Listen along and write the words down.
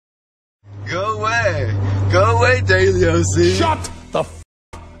Go away. Go away, DailyOC. Shut the f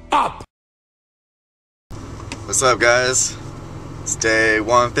up. What's up, guys? It's day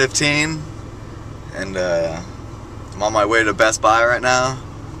 115, and I'm on my way to Best Buy right now.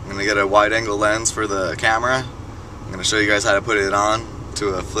 I'm gonna get a wide-angle lens for the camera. I'm gonna show you guys how to put it on to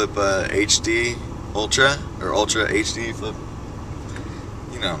a Flip HD Ultra, or Ultra HD Flip.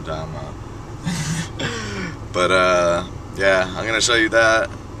 You know what I'm talking about. But yeah, I'm gonna show you that,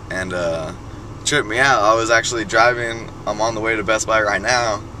 and tripped me out. I was actually driving, I'm on the way to Best Buy right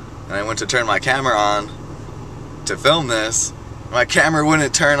now, and I went to turn my camera on to film this. My camera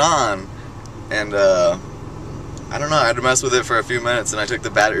wouldn't turn on, and I don't know, I had to mess with it for a few minutes, and I took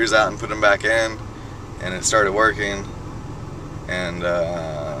the batteries out and put them back in, and it started working. And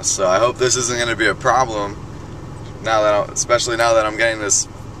so I hope this isn't going to be a problem now that especially now that I'm getting this.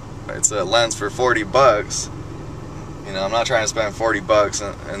 It's a lens for 40 bucks. You know, I'm not trying to spend 40 bucks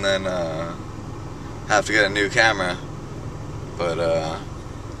and then have to get a new camera. But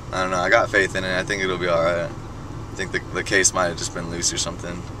I don't know, I got faith in it. I think it'll be alright. I think the case might have just been loose or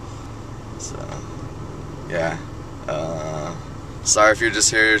something. So yeah, sorry if you're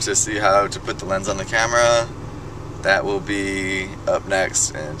just here to see how to put the lens on the camera. That will be up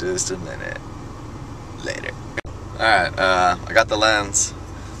next in just a minute. Later. Alright, I got the lens,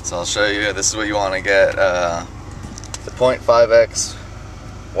 so I'll show you. This is what you want to get. The 0.5x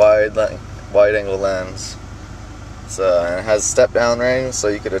wide angle lens. So it has step down rings, so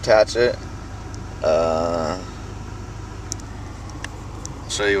you could attach it. I'll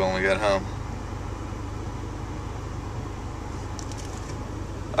show you when we get home.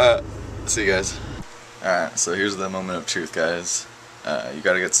 See you guys. Alright, so here's the moment of truth, guys. You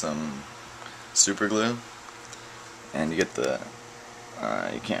gotta get some super glue, and you get the,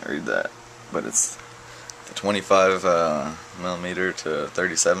 you can't read that, but it's the 25 millimeter to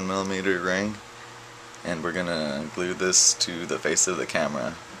 37 millimeter ring, and we're gonna glue this to the face of the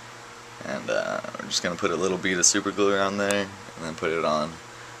camera, and we're just gonna put a little bead of super glue around there, and then put it on,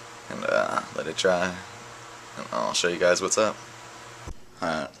 and let it dry, and I'll show you guys what's up.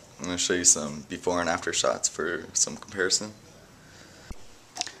 Alright. I'm going to show you some before and after shots for some comparison.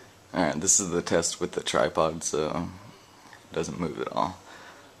 Alright, this is the test with the tripod, so it doesn't move at all.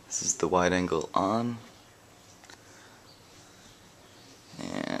 This is the wide angle on,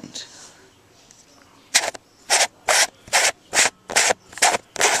 and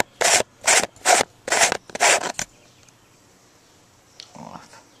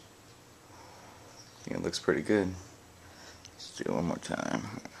off. I think it looks pretty good. Let's do it one more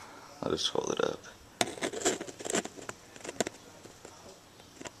time. I'll just hold it up.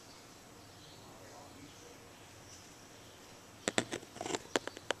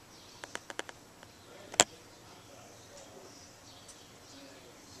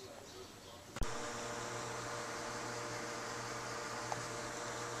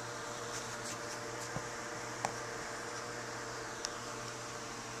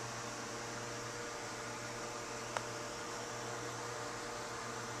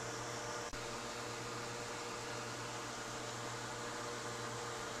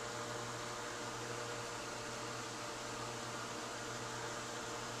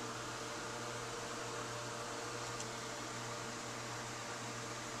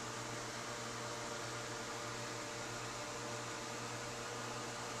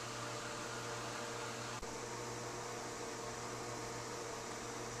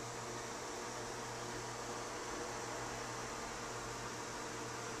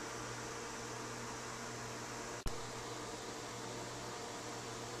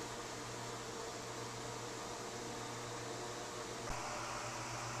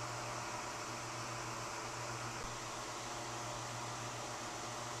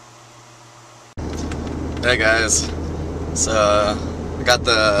 Hey guys, so I got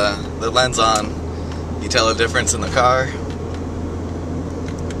the lens on. You tell the difference in the car?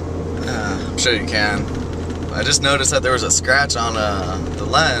 I'm sure you can. I just noticed that there was a scratch on the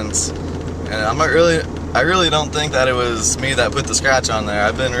lens, and I really don't think that it was me that put the scratch on there.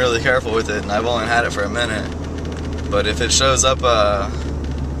 I've been really careful with it, and I've only had it for a minute. But if it shows up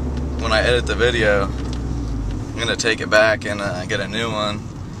when I edit the video, I'm gonna take it back and get a new one,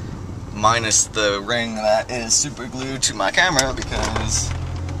 minus the ring that is super glued to my camera, because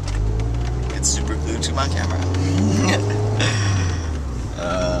it's super glued to my camera.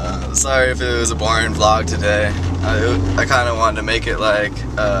 Sorry if it was a boring vlog today. I kind of wanted to make it like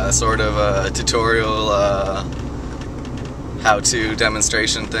sort of a tutorial how-to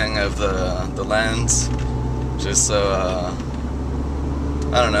demonstration thing of the lens, just so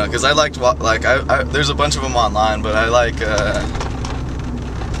I don't know, because I liked, like, there's a bunch of them online, but I like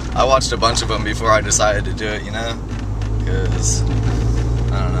I watched a bunch of them before I decided to do it, you know, because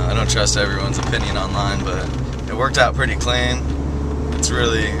I don't know, I don't trust everyone's opinion online, but it worked out pretty clean. It's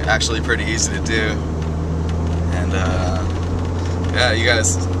really actually pretty easy to do, and yeah, you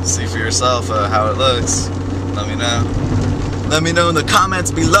guys see for yourself how it looks. Let me know. Let me know in the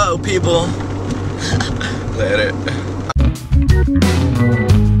comments below, people. Later.